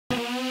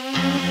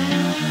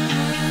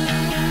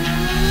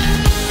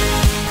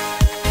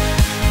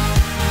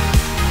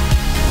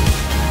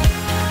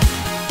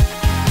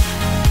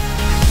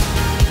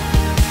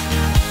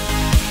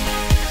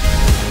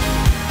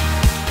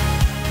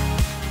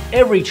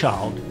Every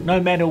child, no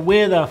matter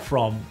where they're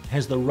from,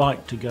 has the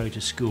right to go to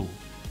school.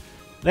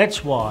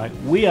 That's why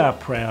we are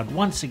proud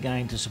once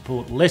again to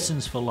support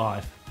Lessons for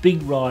Life,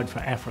 Big Ride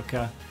for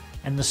Africa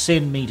and the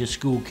Send Me to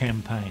School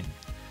campaign.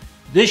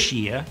 This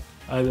year,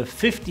 over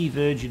 50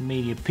 Virgin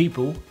Media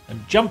people are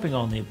jumping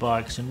on their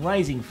bikes and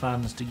raising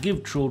funds to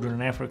give children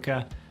in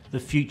Africa the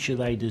future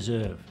they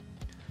deserve.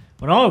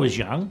 When I was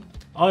young,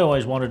 I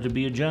always wanted to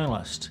be a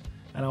journalist,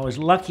 and I was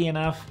lucky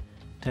enough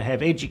to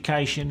have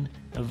education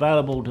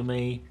available to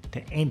me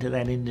to enter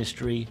that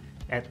industry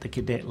at the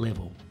cadet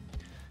level.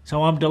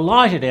 So I'm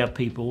delighted our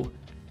people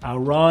are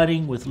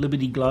riding with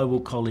Liberty Global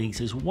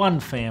colleagues as one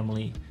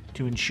family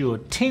to ensure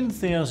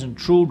 10,000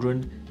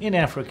 children in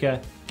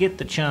Africa get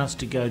the chance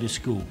to go to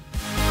school.